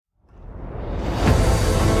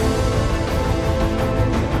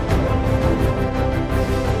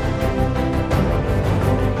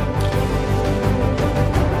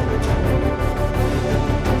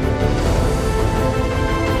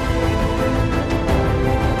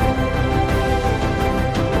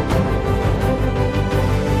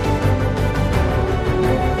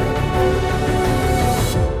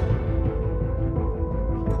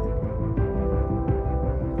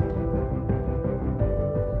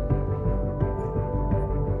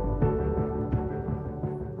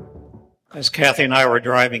As Kathy and I were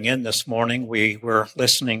driving in this morning, we were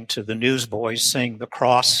listening to the newsboys sing "The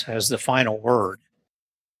Cross Has the Final Word."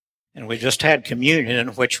 And we just had communion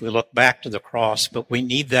in which we look back to the cross, but we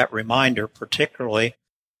need that reminder, particularly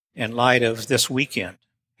in light of this weekend.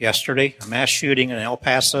 Yesterday, a mass shooting in El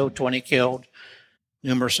Paso, 20 killed,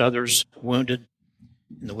 numerous others wounded.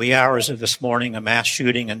 In the wee hours of this morning, a mass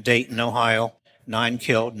shooting in Dayton, Ohio, 9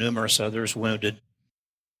 killed, numerous others wounded.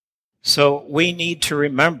 So we need to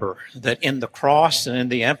remember that in the cross and in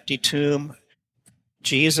the empty tomb,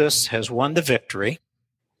 Jesus has won the victory.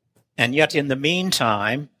 And yet in the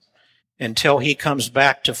meantime, until he comes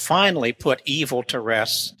back to finally put evil to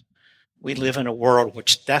rest, we live in a world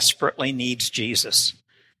which desperately needs Jesus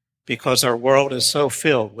because our world is so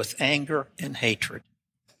filled with anger and hatred.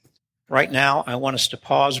 Right now, I want us to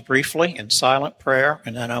pause briefly in silent prayer,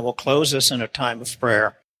 and then I will close this in a time of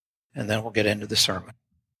prayer, and then we'll get into the sermon.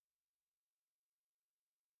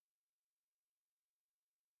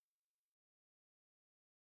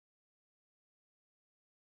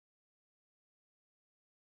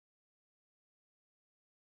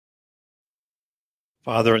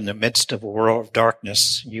 Father, in the midst of a world of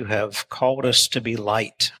darkness, you have called us to be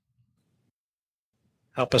light.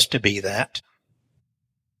 Help us to be that.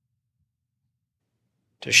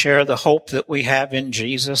 To share the hope that we have in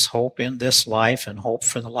Jesus, hope in this life, and hope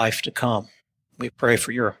for the life to come. We pray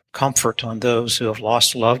for your comfort on those who have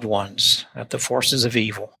lost loved ones at the forces of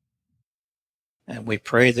evil. And we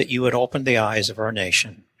pray that you would open the eyes of our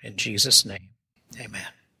nation. In Jesus' name, amen.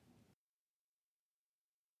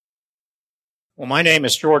 Well, my name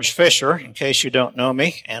is George Fisher, in case you don't know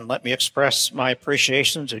me, and let me express my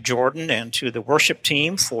appreciation to Jordan and to the worship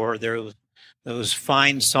team for those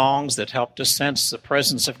fine songs that helped us sense the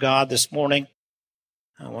presence of God this morning.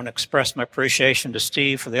 I want to express my appreciation to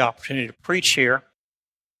Steve for the opportunity to preach here,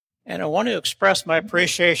 and I want to express my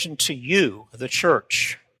appreciation to you, the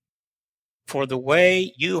church, for the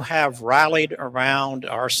way you have rallied around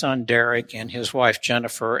our son Derek and his wife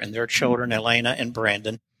Jennifer and their children Elena and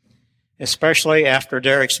Brandon, especially after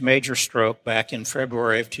Derek's major stroke back in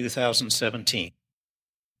February of 2017.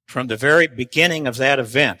 From the very beginning of that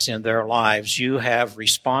event in their lives, you have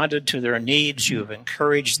responded to their needs, you have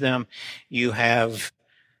encouraged them, you have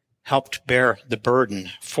helped bear the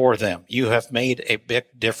burden for them. You have made a big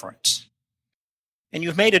difference. And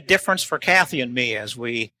you've made a difference for Kathy and me as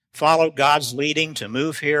we followed God's leading to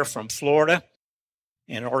move here from Florida.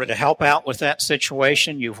 In order to help out with that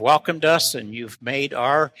situation, you've welcomed us and you've made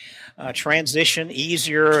our transition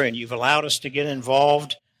easier and you've allowed us to get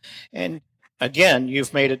involved. And again,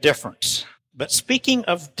 you've made a difference. But speaking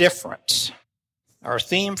of difference, our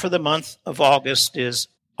theme for the month of August is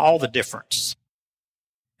all the difference.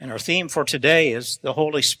 And our theme for today is the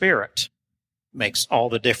Holy Spirit makes all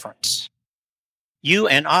the difference. You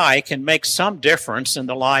and I can make some difference in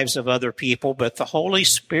the lives of other people, but the Holy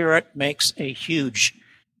Spirit makes a huge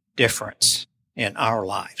difference in our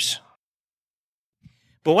lives.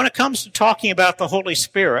 But when it comes to talking about the Holy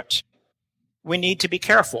Spirit, we need to be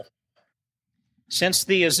careful. Since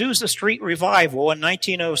the Azusa Street Revival in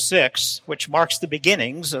 1906, which marks the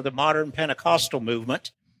beginnings of the modern Pentecostal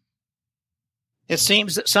movement, it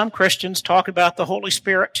seems that some Christians talk about the Holy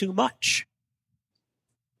Spirit too much.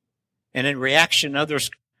 And in reaction,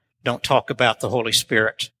 others don't talk about the Holy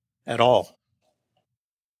Spirit at all.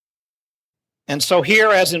 And so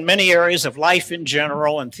here, as in many areas of life in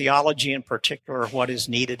general and theology in particular, what is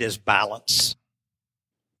needed is balance.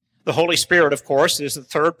 The Holy Spirit, of course, is the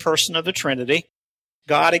third person of the Trinity.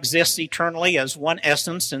 God exists eternally as one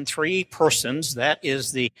essence in three persons. That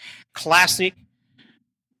is the classic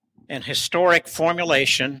and historic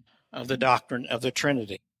formulation of the doctrine of the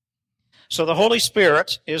Trinity. So the Holy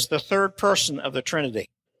Spirit is the third person of the Trinity.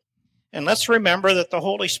 And let's remember that the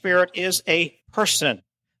Holy Spirit is a person.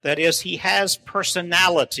 That is, he has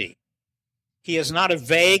personality. He is not a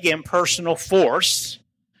vague, impersonal force.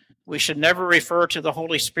 We should never refer to the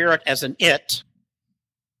Holy Spirit as an it.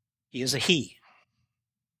 He is a he.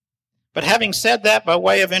 But having said that by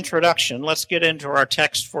way of introduction, let's get into our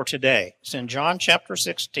text for today. It's in John chapter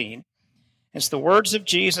 16. It's the words of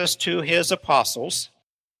Jesus to his apostles.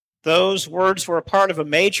 Those words were a part of a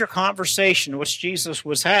major conversation which Jesus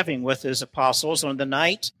was having with his apostles on the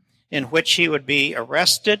night in which he would be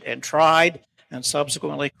arrested and tried and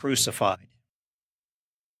subsequently crucified.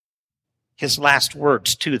 His last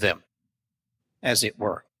words to them, as it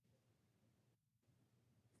were.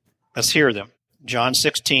 Let's hear them. John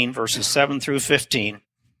 16, verses 7 through 15,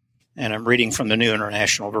 and I'm reading from the New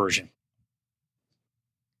International Version.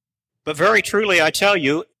 But very truly I tell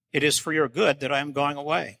you, it is for your good that I am going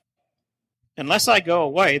away. Unless I go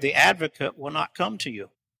away, the advocate will not come to you.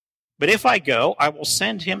 But if I go, I will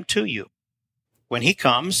send him to you. When he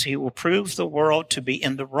comes, he will prove the world to be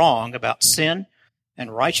in the wrong about sin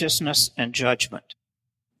and righteousness and judgment.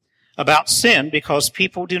 About sin, because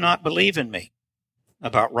people do not believe in me.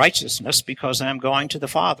 About righteousness, because I am going to the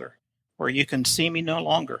Father, where you can see me no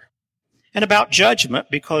longer. And about judgment,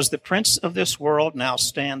 because the prince of this world now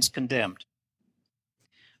stands condemned.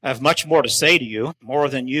 I have much more to say to you, more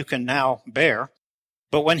than you can now bear.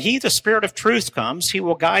 But when he, the Spirit of truth, comes, he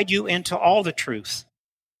will guide you into all the truth.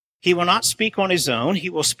 He will not speak on his own. He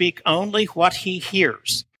will speak only what he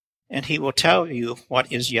hears, and he will tell you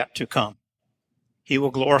what is yet to come. He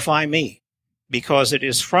will glorify me, because it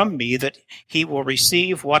is from me that he will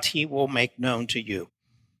receive what he will make known to you.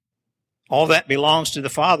 All that belongs to the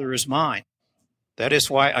Father is mine. That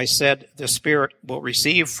is why I said the Spirit will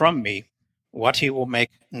receive from me what he will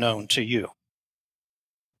make known to you.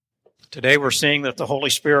 Today we're seeing that the Holy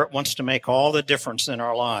Spirit wants to make all the difference in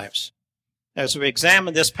our lives. As we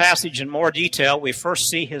examine this passage in more detail, we first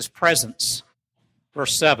see his presence.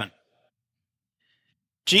 Verse 7.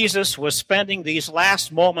 Jesus was spending these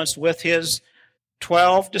last moments with his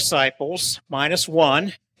 12 disciples, minus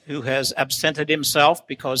one, who has absented himself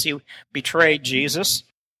because he betrayed Jesus.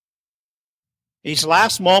 These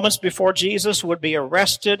last moments before Jesus would be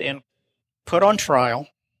arrested and put on trial,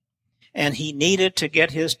 and he needed to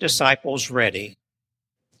get his disciples ready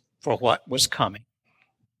for what was coming.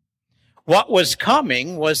 What was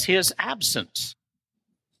coming was his absence.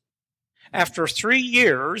 After 3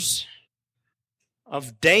 years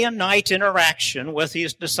of day and night interaction with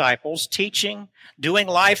his disciples, teaching, doing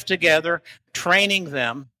life together, training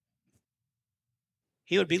them,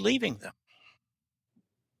 he would be leaving them.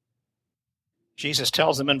 Jesus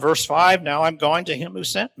tells them in verse 5, now I'm going to him who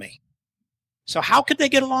sent me. So how could they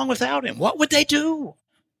get along without him? What would they do?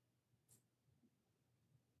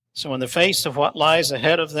 So in the face of what lies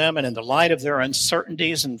ahead of them and in the light of their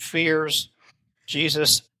uncertainties and fears,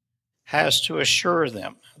 Jesus has to assure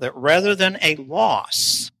them that rather than a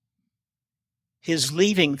loss, his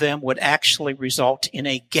leaving them would actually result in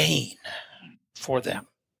a gain for them.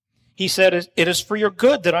 He said, it is for your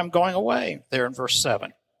good that I'm going away, there in verse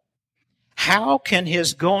 7. How can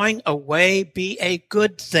his going away be a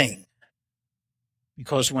good thing?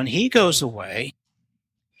 Because when he goes away,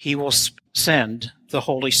 he will send the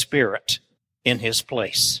Holy Spirit in his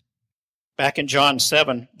place. Back in John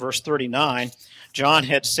 7, verse 39, John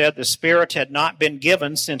had said the Spirit had not been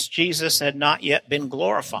given since Jesus had not yet been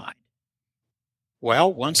glorified.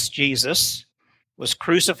 Well, once Jesus was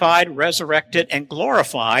crucified, resurrected, and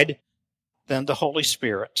glorified, then the Holy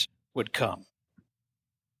Spirit would come.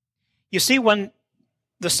 You see, when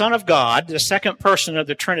the Son of God, the second person of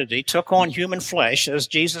the Trinity, took on human flesh as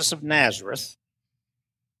Jesus of Nazareth,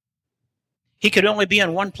 he could only be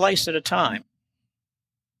in one place at a time.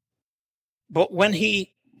 But when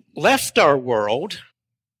he left our world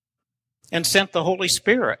and sent the Holy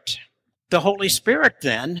Spirit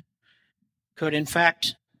then could in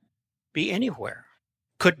fact be anywhere,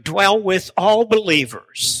 could dwell with all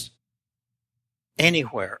believers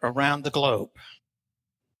anywhere around the globe.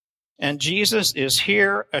 And Jesus is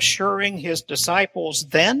here assuring his disciples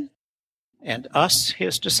then and us,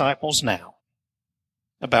 his disciples now,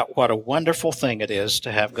 about what a wonderful thing it is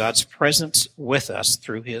to have God's presence with us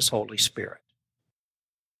through his Holy Spirit.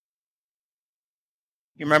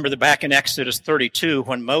 You remember back in Exodus 32,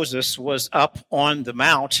 when Moses was up on the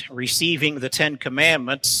mount receiving the 10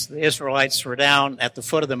 Commandments, the Israelites were down at the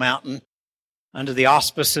foot of the mountain under the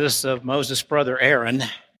auspices of Moses' brother Aaron,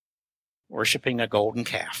 worshiping a golden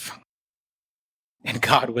calf. And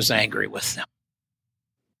God was angry with them.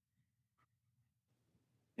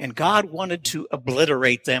 And God wanted to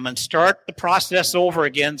obliterate them and start the process over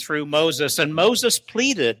again through Moses. And Moses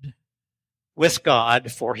pleaded with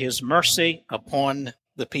God for his mercy upon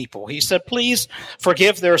the people. He said, please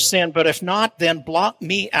forgive their sin, but if not, then blot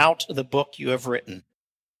me out of the book you have written.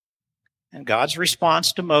 And God's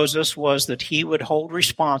response to Moses was that he would hold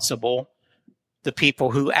responsible the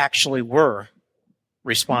people who actually were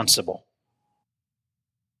responsible.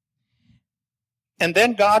 And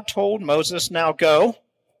then God told Moses, now go,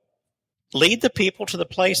 lead the people to the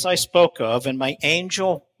place I spoke of, and my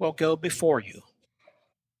angel will go before you.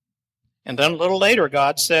 And then a little later,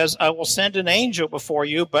 God says, I will send an angel before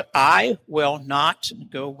you, but I will not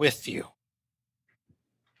go with you.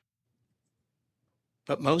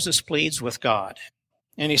 But Moses pleads with God.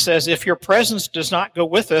 And he says, if your presence does not go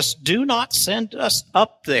with us, do not send us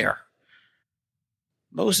up there.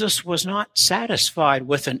 Moses was not satisfied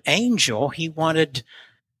with an angel. He wanted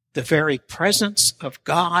the very presence of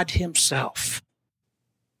God himself.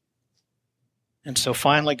 And so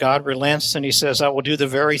finally God relents and he says, I will do the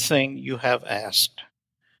very thing you have asked.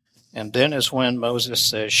 And then is when Moses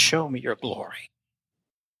says, show me your glory.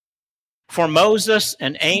 For Moses,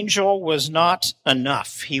 an angel was not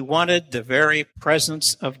enough. He wanted the very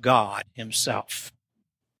presence of God himself.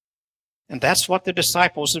 And that's what the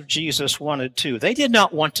disciples of Jesus wanted too. They did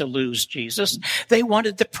not want to lose Jesus. They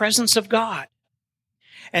wanted the presence of God.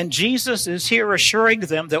 And Jesus is here assuring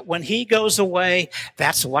them that when he goes away,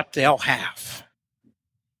 that's what they'll have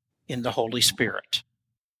in the Holy Spirit.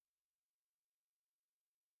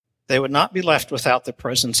 They would not be left without the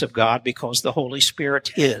presence of God because the Holy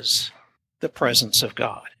Spirit is the presence of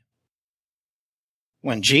God.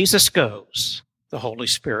 When Jesus goes, the Holy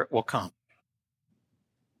Spirit will come.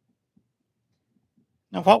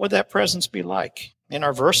 Now, what would that presence be like? In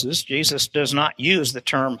our verses, Jesus does not use the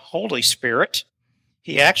term Holy Spirit.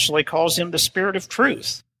 He actually calls him the Spirit of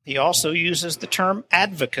truth. He also uses the term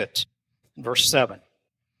advocate in verse 7.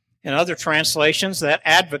 In other translations, that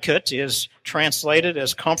advocate is translated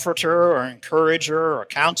as comforter or encourager or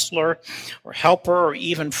counselor or helper or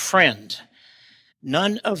even friend.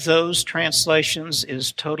 None of those translations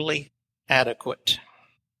is totally adequate.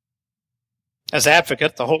 As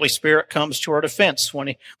advocate, the Holy Spirit comes to our defense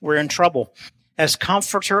when we're in trouble. As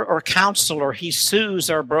comforter or counselor, he soothes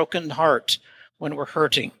our broken heart when we're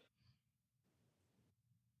hurting.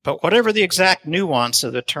 But whatever the exact nuance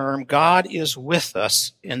of the term, God is with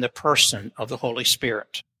us in the person of the Holy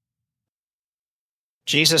Spirit.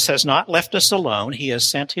 Jesus has not left us alone. He has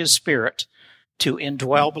sent his Spirit to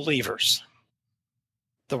indwell believers.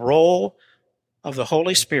 The role of the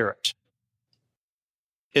Holy Spirit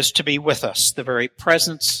is to be with us, the very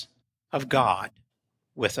presence of God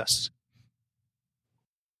with us.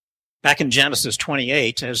 Back in Genesis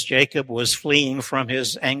 28, as Jacob was fleeing from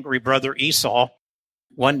his angry brother Esau,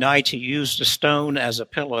 one night he used a stone as a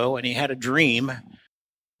pillow, and he had a dream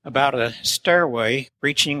about a stairway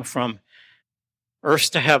reaching from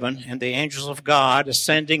earth to heaven, and the angels of God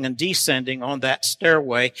ascending and descending on that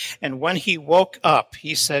stairway. And when he woke up,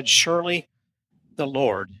 he said, surely the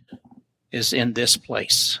Lord is in this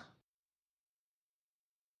place.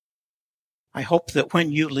 I hope that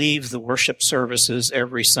when you leave the worship services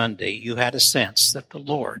every Sunday, you had a sense that the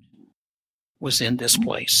Lord was in this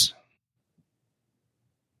place.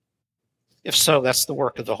 If so, that's the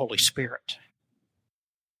work of the Holy Spirit.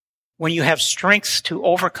 When you have strength to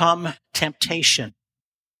overcome temptation,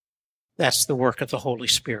 that's the work of the Holy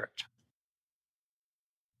Spirit.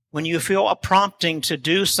 When you feel a prompting to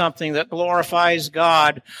do something that glorifies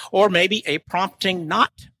God, or maybe a prompting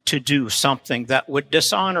not to do something that would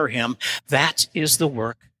dishonor him, that is the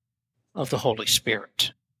work of the Holy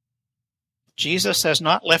Spirit. Jesus has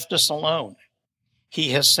not left us alone. He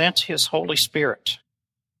has sent his Holy Spirit.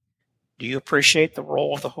 Do you appreciate the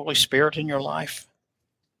role of the Holy Spirit in your life?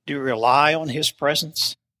 Do you rely on his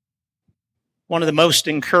presence? One of the most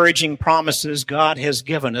encouraging promises God has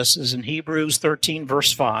given us is in Hebrews 13,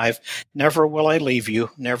 verse 5, never will I leave you,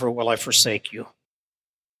 never will I forsake you.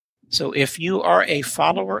 So if you are a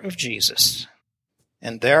follower of Jesus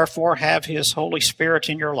and therefore have his Holy Spirit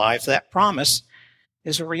in your life, that promise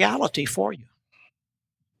is a reality for you.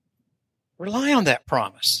 Rely on that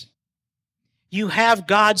promise. You have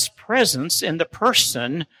God's presence in the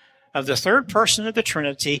person of the third person of the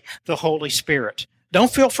Trinity, the Holy Spirit. Don't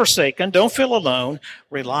feel forsaken. Don't feel alone.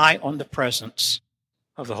 Rely on the presence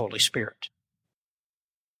of the Holy Spirit.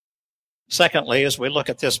 Secondly, as we look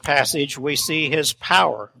at this passage, we see his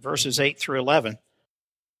power, verses 8 through 11.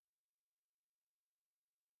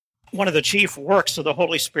 One of the chief works of the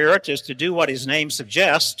Holy Spirit is to do what his name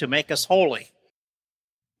suggests, to make us holy.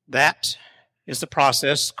 That is the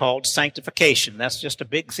process called sanctification. That's just a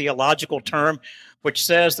big theological term which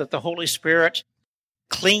says that the Holy Spirit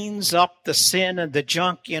cleans up the sin and the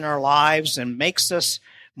junk in our lives and makes us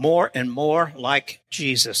more and more like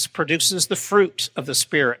Jesus, produces the fruit of the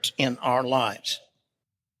Spirit in our lives.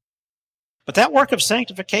 But that work of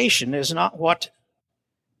sanctification is not what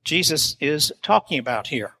Jesus is talking about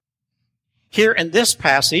here. Here in this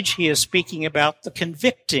passage, he is speaking about the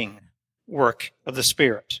convicting work of the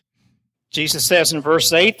Spirit. Jesus says in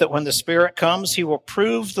verse 8 that when the Spirit comes, he will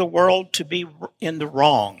prove the world to be in the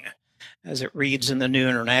wrong, as it reads in the New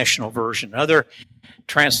International Version. Other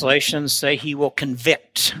translations say he will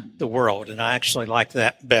convict the world, and I actually like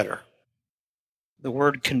that better. The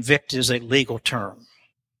word convict is a legal term.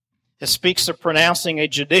 It speaks of pronouncing a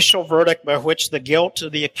judicial verdict by which the guilt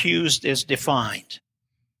of the accused is defined.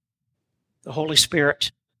 The Holy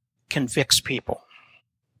Spirit convicts people.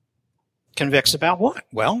 Convicts about what?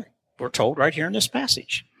 Well, we're told right here in this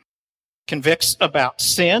passage. Convicts about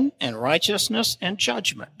sin and righteousness and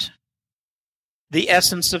judgment. The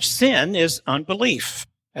essence of sin is unbelief,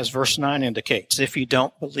 as verse 9 indicates. If you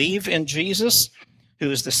don't believe in Jesus,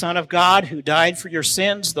 who is the Son of God, who died for your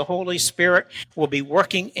sins, the Holy Spirit will be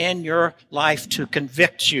working in your life to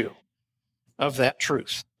convict you of that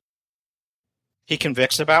truth. He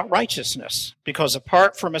convicts about righteousness, because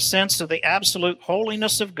apart from a sense of the absolute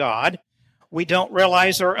holiness of God, we don't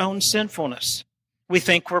realize our own sinfulness. We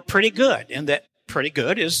think we're pretty good, and that pretty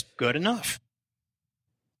good is good enough.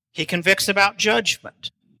 He convicts about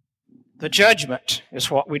judgment. The judgment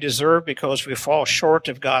is what we deserve because we fall short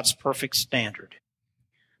of God's perfect standard.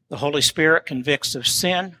 The Holy Spirit convicts of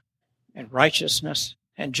sin and righteousness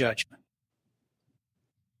and judgment.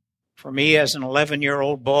 For me, as an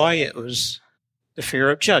 11-year-old boy, it was the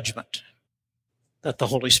fear of judgment that the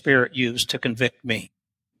Holy Spirit used to convict me.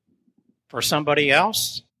 For somebody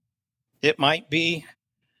else, it might be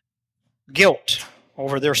guilt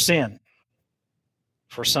over their sin.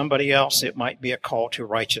 For somebody else, it might be a call to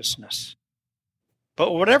righteousness.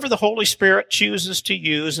 But whatever the Holy Spirit chooses to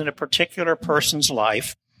use in a particular person's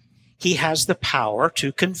life, He has the power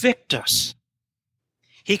to convict us.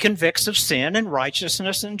 He convicts of sin and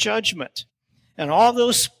righteousness and judgment. And all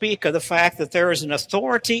those speak of the fact that there is an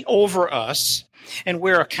authority over us, and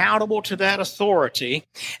we're accountable to that authority.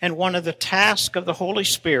 And one of the tasks of the Holy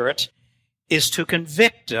Spirit is to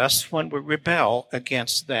convict us when we rebel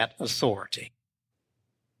against that authority.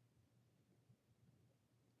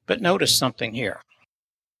 But notice something here.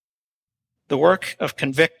 The work of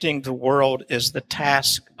convicting the world is the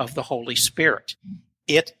task of the Holy Spirit.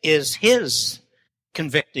 It is His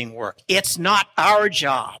convicting work. It's not our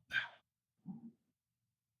job.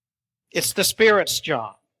 It's the Spirit's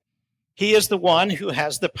job. He is the one who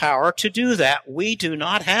has the power to do that. We do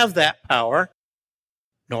not have that power,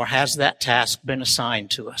 nor has that task been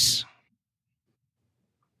assigned to us.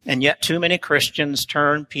 And yet too many Christians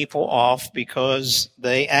turn people off because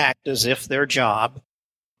they act as if their job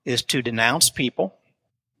is to denounce people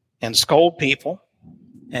and scold people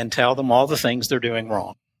and tell them all the things they're doing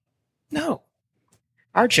wrong. No.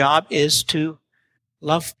 Our job is to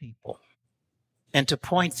love people and to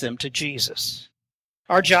point them to Jesus.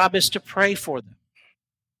 Our job is to pray for them.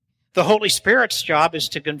 The Holy Spirit's job is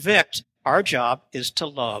to convict. Our job is to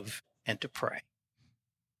love and to pray.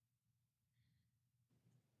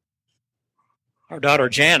 Our daughter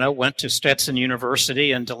Jana went to Stetson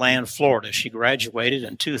University in DeLand, Florida. She graduated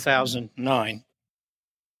in 2009.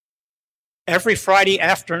 Every Friday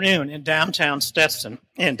afternoon in downtown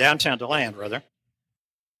DeLand,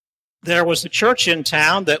 there was a church in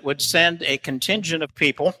town that would send a contingent of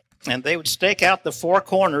people, and they would stake out the four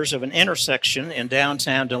corners of an intersection in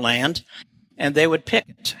downtown DeLand, and they would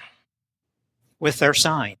picket with their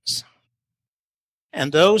signs.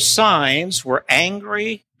 And those signs were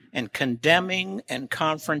angry and condemning and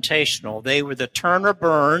confrontational. They were the turn or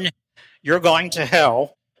burn, you're going to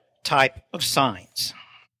hell type of signs.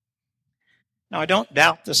 Now, I don't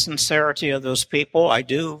doubt the sincerity of those people. I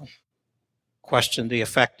do question the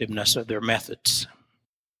effectiveness of their methods.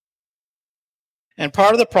 And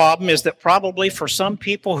part of the problem is that probably for some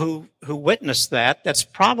people who witnessed that, that's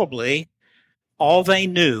probably all they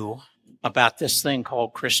knew about this thing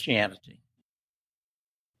called Christianity.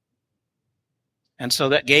 And so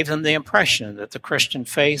that gave them the impression that the Christian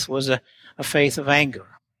faith was a faith of anger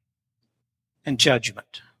and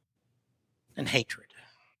judgment and hatred.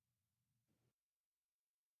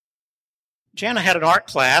 Jana had an art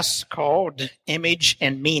class called Image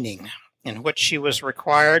and Meaning, in which she was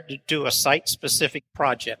required to do a site-specific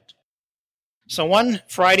project. So one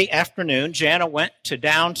Friday afternoon, Jana went to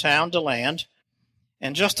downtown DeLand,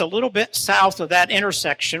 and just a little bit south of that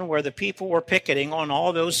intersection where the people were picketing on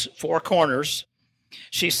all those four corners,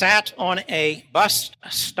 she sat on a bus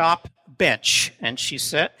stop bench, and she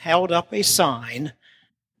held up a sign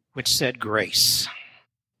which said grace.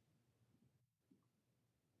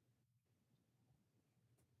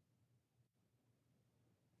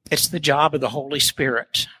 It's the job of the Holy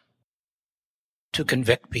Spirit to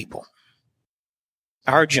convict people.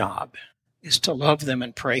 Our job is to love them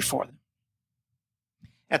and pray for them.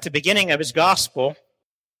 At the beginning of his gospel,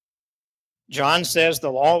 John says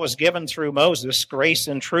the law was given through Moses. Grace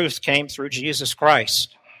and truth came through Jesus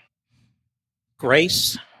Christ.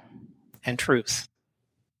 Grace and truth.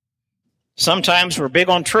 Sometimes we're big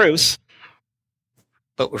on truth,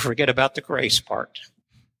 but we forget about the grace part.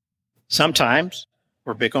 Sometimes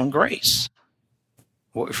we're big on grace,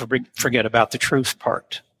 but we forget about the truth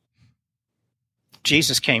part.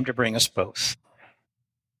 Jesus came to bring us both.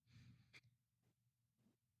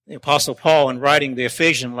 The Apostle Paul, in writing the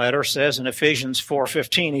Ephesian letter, says in Ephesians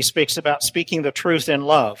 4:15, he speaks about speaking the truth in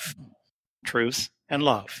love. Truth and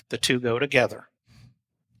love, the two go together.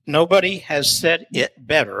 Nobody has said it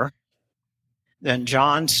better than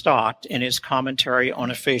John Stott in his commentary on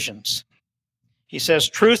Ephesians. He says,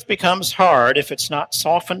 truth becomes hard if it's not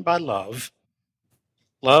softened by love.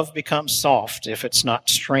 Love becomes soft if it's not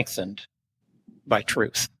strengthened by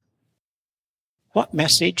truth. What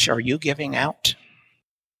message are you giving out?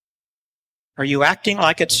 Are you acting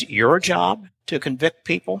like it's your job to convict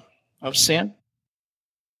people of sin?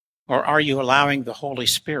 Or are you allowing the Holy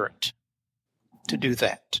Spirit to do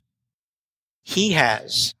that? He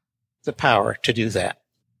has the power to do that.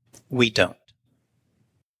 We don't.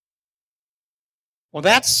 Well,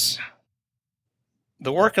 that's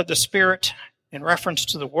the work of the Spirit in reference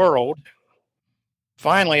to the world.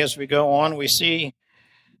 Finally, as we go on, we see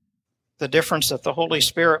the difference that the Holy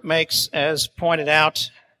Spirit makes, as pointed out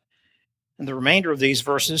in the remainder of these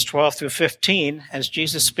verses, 12 through 15, as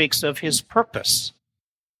Jesus speaks of his purpose.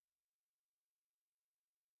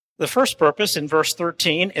 The first purpose in verse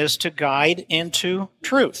 13 is to guide into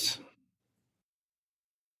truth.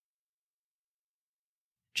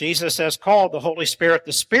 Jesus has called the Holy Spirit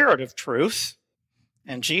the Spirit of truth,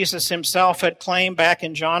 and Jesus himself had claimed back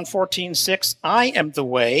in John 14:6, I am the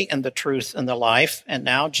way and the truth and the life, and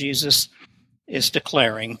now Jesus is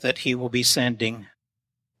declaring that he will be sending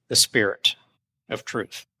the Spirit of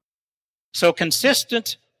truth. So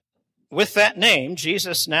consistent with that name,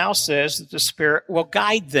 Jesus now says that the Spirit will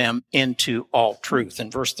guide them into all truth in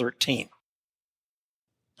verse 13.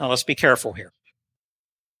 Now let's be careful here.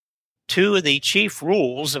 Two of the chief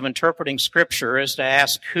rules of interpreting Scripture is to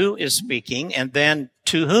ask who is speaking and then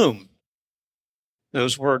to whom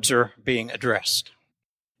those words are being addressed.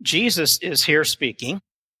 Jesus is here speaking,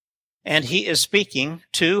 and he is speaking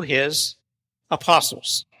to his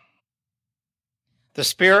apostles. The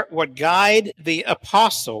Spirit would guide the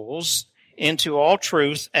apostles into all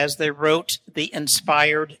truth as they wrote the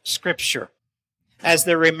inspired Scripture, as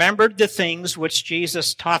they remembered the things which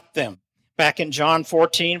Jesus taught them. Back in John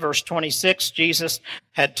 14, verse 26, Jesus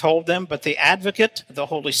had told them, but the advocate, the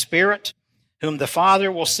Holy Spirit, whom the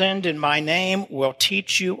Father will send in my name, will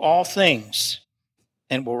teach you all things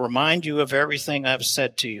and will remind you of everything I've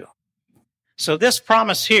said to you. So this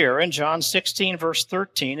promise here in John 16, verse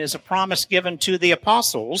 13, is a promise given to the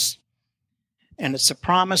apostles, and it's a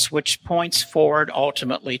promise which points forward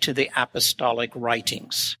ultimately to the apostolic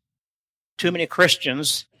writings. Too many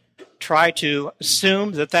Christians try to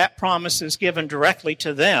assume that that promise is given directly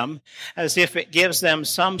to them as if it gives them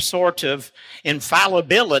some sort of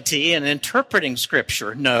infallibility in interpreting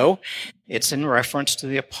Scripture. No, it's in reference to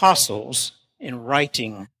the apostles in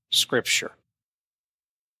writing Scripture.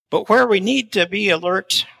 But where we need to be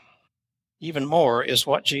alert even more is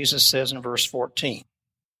what Jesus says in verse 14.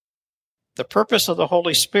 The purpose of the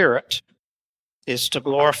Holy Spirit is to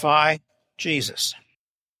glorify Jesus.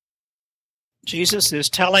 Jesus is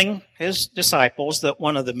telling his disciples that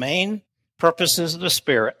one of the main purposes of the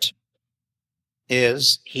Spirit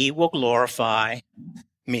is he will glorify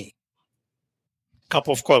me. A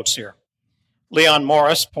couple of quotes here. Leon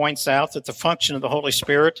Morris points out that the function of the Holy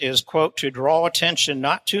Spirit is, quote, to draw attention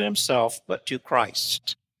not to himself, but to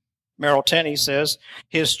Christ. Merrill Tenney says,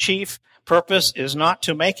 his chief purpose is not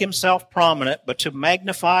to make himself prominent, but to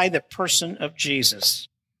magnify the person of Jesus.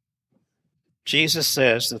 Jesus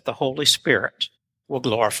says that the Holy Spirit will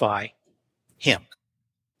glorify him,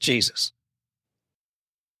 Jesus.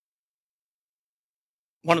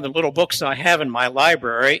 One of the little books I have in my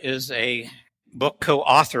library is a book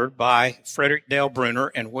co-authored by Frederick Dale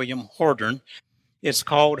Bruner and William Hordern. It's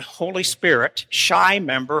called Holy Spirit, Shy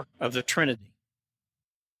Member of the Trinity.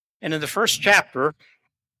 And in the first chapter,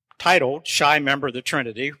 titled Shy Member of the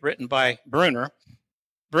Trinity, written by Bruner,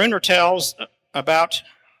 Bruner tells about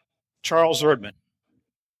Charles Erdman.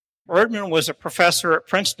 Erdman was a professor at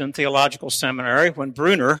Princeton Theological Seminary when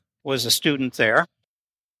Bruner was a student there.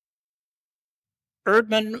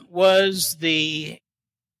 Erdman was the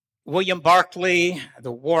William Barclay,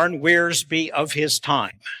 the Warren Wiersbe of his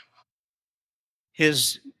time.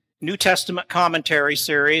 His New Testament commentary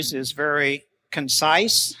series is very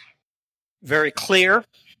concise, very clear,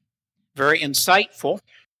 very insightful,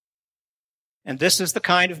 and this is the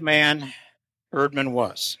kind of man Erdman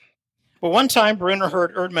was. But one time, Bruner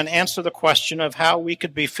heard Erdman answer the question of how we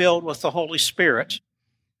could be filled with the Holy Spirit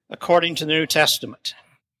according to the New Testament.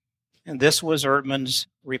 And this was Erdman's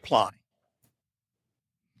reply.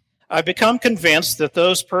 I've become convinced that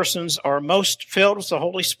those persons are most filled with the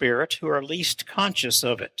Holy Spirit who are least conscious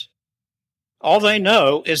of it. All they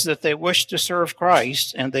know is that they wish to serve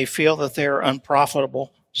Christ, and they feel that they are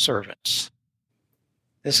unprofitable servants.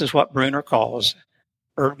 This is what Bruner calls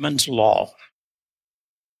Erdman's law.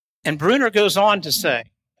 And Bruner goes on to say,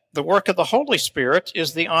 The work of the Holy Spirit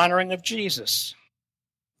is the honoring of Jesus.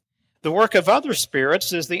 The work of other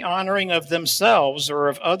spirits is the honoring of themselves or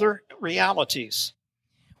of other realities.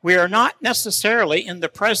 We are not necessarily in the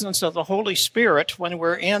presence of the Holy Spirit when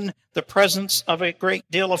we're in the presence of a great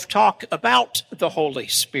deal of talk about the Holy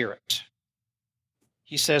Spirit.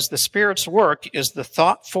 He says the Spirit's work is the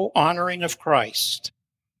thoughtful honoring of Christ.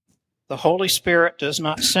 The Holy Spirit does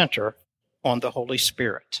not center on the Holy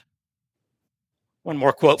Spirit. One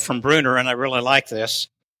more quote from Bruner, and I really like this.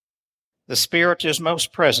 The Spirit is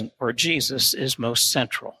most present where Jesus is most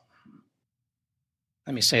central.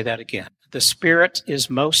 Let me say that again. The Spirit is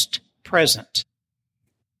most present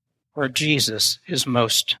where Jesus is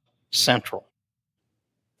most central.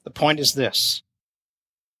 The point is this.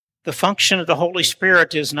 The function of the Holy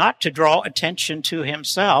Spirit is not to draw attention to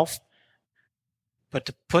himself, but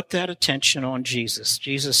to put that attention on Jesus.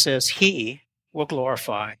 Jesus says, he will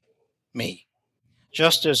glorify me.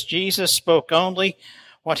 Just as Jesus spoke only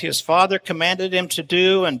what his Father commanded him to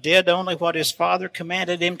do and did only what his Father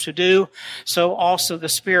commanded him to do, so also the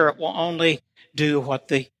Spirit will only do what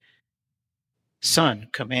the Son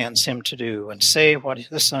commands him to do and say what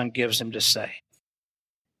the Son gives him to say.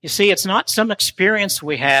 You see, it's not some experience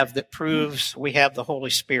we have that proves we have the Holy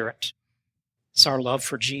Spirit. It's our love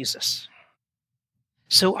for Jesus.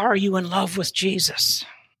 So are you in love with Jesus?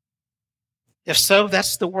 If so,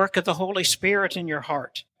 that's the work of the Holy Spirit in your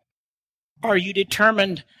heart. Are you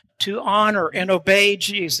determined to honor and obey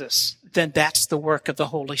Jesus? Then that's the work of the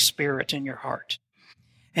Holy Spirit in your heart.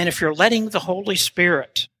 And if you're letting the Holy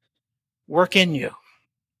Spirit work in you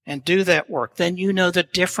and do that work, then you know the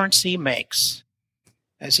difference he makes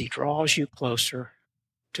as he draws you closer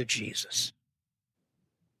to Jesus.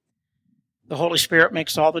 The Holy Spirit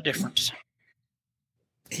makes all the difference.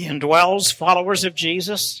 He indwells followers of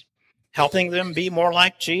Jesus, helping them be more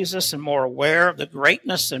like Jesus and more aware of the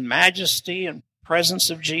greatness and majesty and presence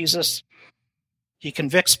of Jesus. He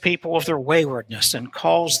convicts people of their waywardness and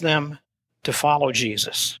calls them to follow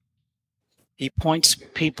Jesus. He points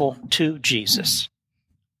people to Jesus,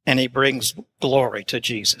 and he brings glory to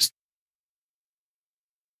Jesus.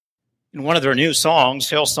 In one of their new songs,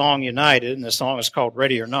 Hillsong United, and the song is called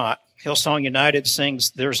Ready or Not, Hillsong United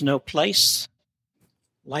sings, "There's no place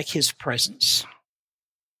like his presence."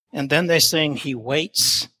 And then they sing, "He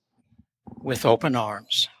waits with open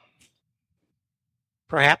arms."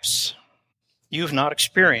 Perhaps you've not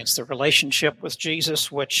experienced the relationship with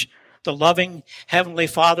Jesus which the loving Heavenly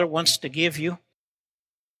Father wants to give you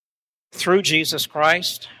through Jesus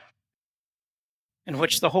Christ, in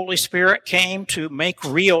which the Holy Spirit came to make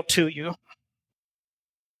real to you.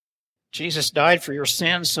 Jesus died for your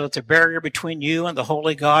sins so that the barrier between you and the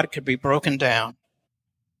holy God could be broken down.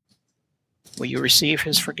 Will you receive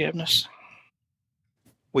his forgiveness?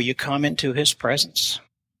 Will you come into his presence?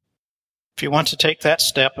 If you want to take that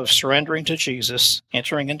step of surrendering to Jesus,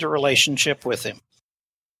 entering into relationship with him,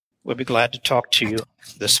 we'll be glad to talk to you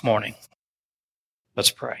this morning.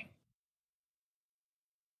 Let's pray.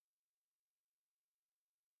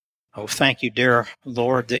 Oh, thank you, dear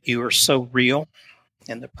Lord, that you are so real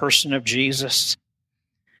in the person of Jesus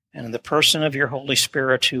and in the person of your Holy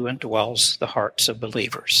Spirit who indwells the hearts of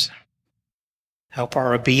believers. Help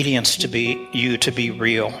our obedience to be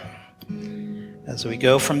real. As we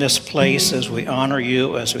go from this place, as we honor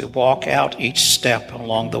you, as we walk out each step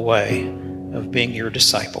along the way of being your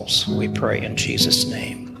disciples, we pray in Jesus'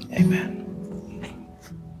 name. Amen.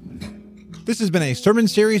 This has been a sermon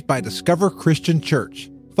series by Discover Christian Church.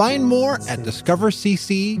 Find more at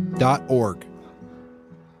discovercc.org.